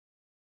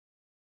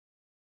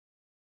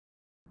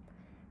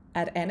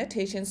Add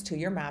annotations to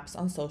your maps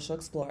on Social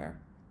Explorer.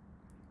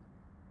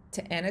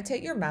 To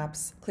annotate your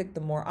maps, click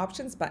the More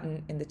Options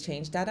button in the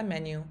Change Data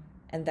menu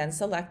and then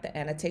select the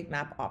Annotate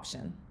Map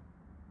option.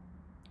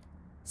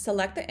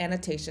 Select the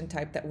annotation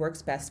type that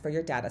works best for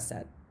your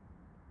dataset.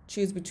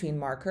 Choose between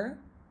marker,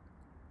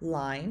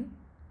 line,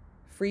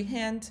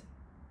 freehand,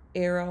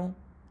 arrow,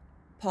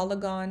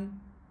 polygon,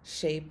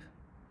 shape,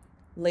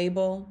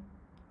 label,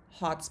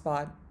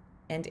 hotspot,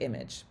 and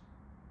image.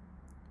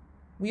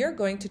 We are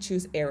going to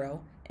choose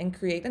arrow and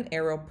create an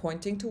arrow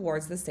pointing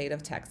towards the state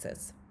of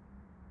Texas.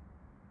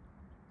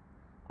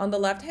 On the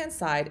left-hand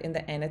side in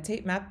the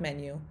Annotate Map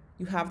menu,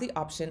 you have the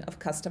option of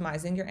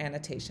customizing your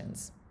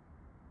annotations.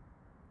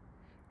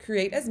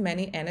 Create as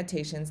many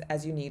annotations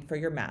as you need for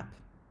your map.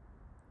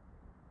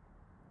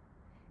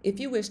 If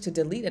you wish to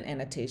delete an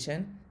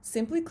annotation,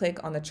 simply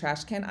click on the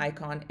trash can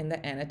icon in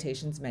the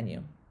Annotations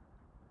menu.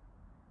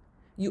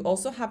 You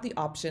also have the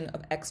option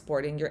of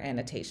exporting your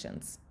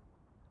annotations.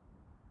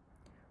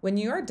 When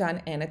you are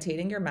done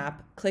annotating your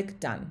map, click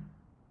Done.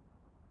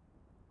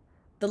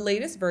 The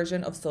latest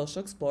version of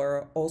Social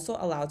Explorer also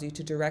allows you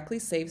to directly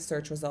save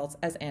search results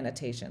as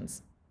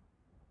annotations.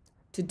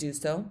 To do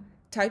so,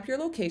 type your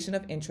location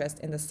of interest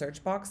in the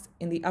search box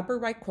in the upper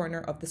right corner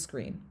of the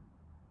screen.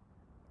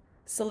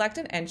 Select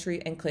an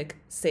entry and click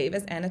Save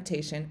as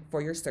Annotation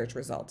for your search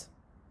result.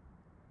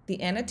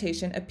 The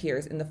annotation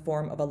appears in the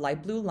form of a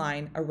light blue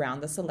line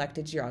around the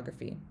selected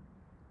geography.